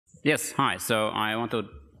Yes, hi. So I want to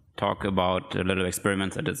talk about a little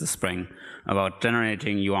experiment I did this spring about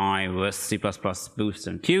generating UI with C++, Boost,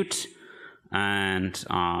 and Qt. And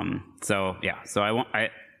so I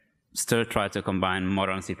still try to combine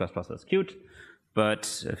modern C++ with Qt,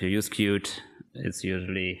 but if you use Qt, it's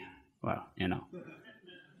usually, well, you know.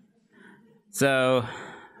 So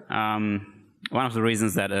one of the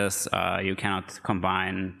reasons that is you cannot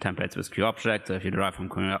combine templates with QObject. So if you derive from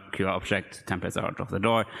QObject, templates are out of the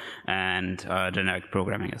door, and generic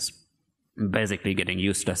programming is basically getting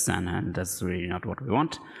useless then, and that's really not what we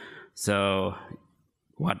want. So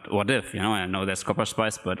what if, you know, I know there's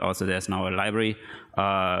CopperSpice, but also there's now a library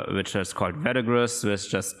which is called Verdigris,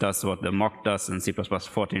 which just does what the mock does in C++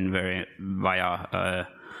 14 via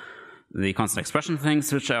the constant expression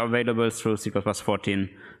things which are available through C++ 14,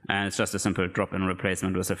 and it's just a simple drop-in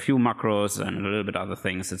replacement with a few macros and a little bit other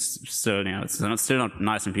things. It's still, you know, it's still not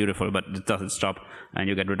nice and beautiful, but it does its job, and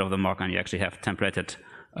you get rid of the mock, and you actually have templated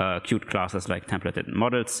Qt classes like templated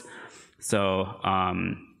models. So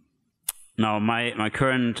now my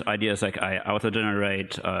current idea is like I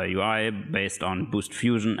auto-generate UI based on Boost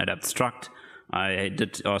Fusion adapt struct. I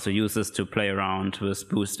did also use this to play around with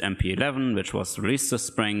Boost MP11, which was released this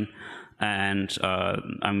spring, and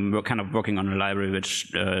I'm kind of working on a library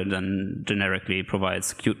which then generically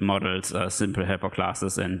provides Qt models, simple helper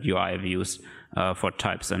classes, and UI views for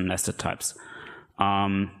types and nested types.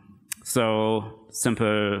 So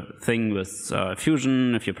simple thing with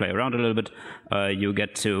Fusion, if you play around a little bit, you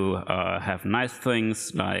get to have nice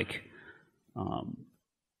things like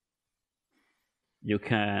you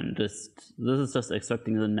can this is just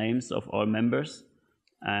extracting the names of all members,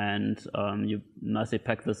 and you nicely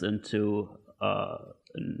pack this into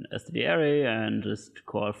an std array and just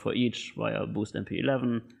call for each via boost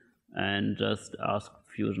mp11 and just ask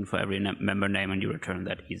Fusion for every member name, and you return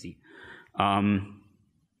that easy.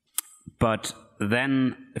 But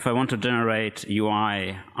then if I want to generate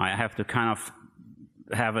UI, I have to kind of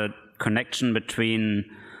have a connection between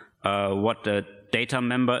what the data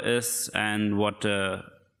member is and what the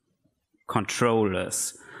control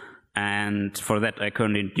is. And for that, I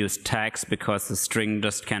currently use tags because the string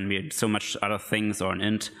just can be so much other things or an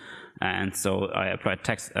int. And so I apply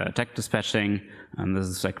tag dispatching, and this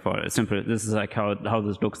is like for a simple. This is like how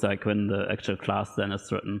this looks like when the actual class then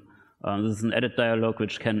is written. This is an edit dialog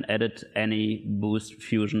which can edit any Boost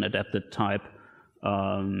Fusion adapted type,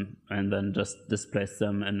 and then just displace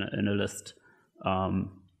them in a list.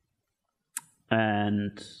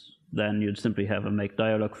 And then you simply have a make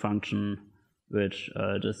dialog function which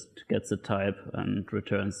just gets the type and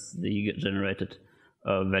returns the generated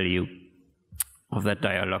value of that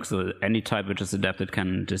dialog. So any type which is adapted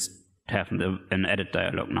can just have an edit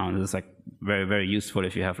dialog now. And this is like very, very useful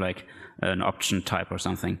if you have like an option type or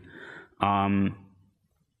something.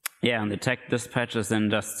 Yeah, and the tag dispatch is then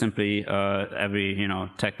just simply every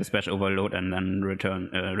tag dispatch overload and then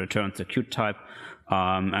returns the Qt type.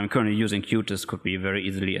 I'm currently using Qt. This could be very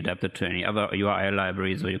easily adapted to any other UI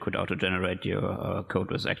library, so you could auto-generate your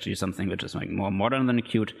code with actually something which is like more modern than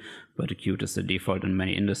Qt, but Qt is the default in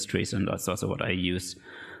many industries, and that's also what I use.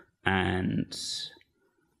 And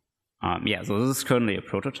yeah, so this is currently a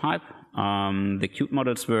prototype. The Qt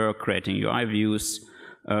models work, creating UI views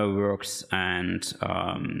works, and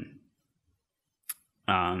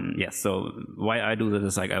yeah, so why I do this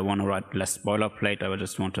is like I want to write less boilerplate. I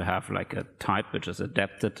just want to have like a type which is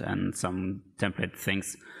adapted and some template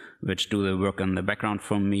things which do the work in the background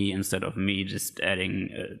for me, instead of me just adding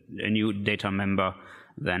a new data member,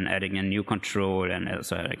 then adding a new control, and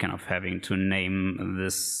so kind of having to name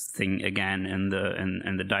this thing again in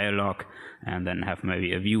the dialog, and then have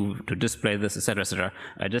maybe a view to display this, etc., etc.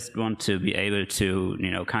 I just want to be able to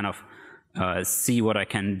kind of see what I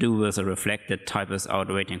can do with a reflected type without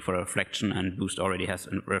waiting for a reflection, and Boost already has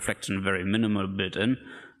a reflection very minimal built in.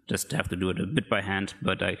 Just have to do it a bit by hand,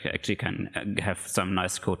 but I actually can have some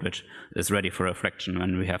nice code which is ready for reflection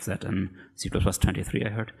when we have that in C++ 23, I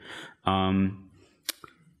heard.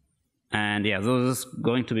 And yeah, so this is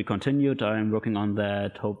going to be continued. I'm working on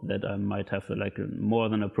that, hope that I might have like more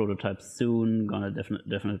than a prototype soon. Gonna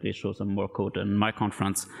definitely show some more code in my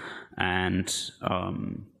conference. And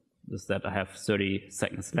is that I have 30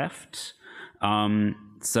 seconds left.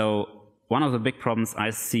 So one of the big problems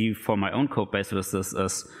I see for my own code base with this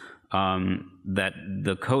is that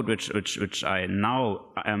the code which I now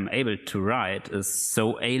am able to write is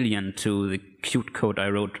so alien to the Qt code I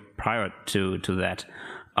wrote prior to that.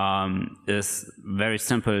 Is very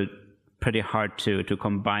simple, pretty hard to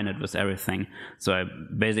combine it with everything. So I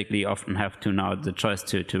basically often have to now the choice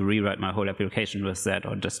to rewrite my whole application with that,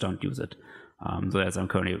 or just don't use it. So as I'm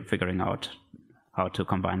currently figuring out how to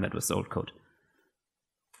combine that with the old code.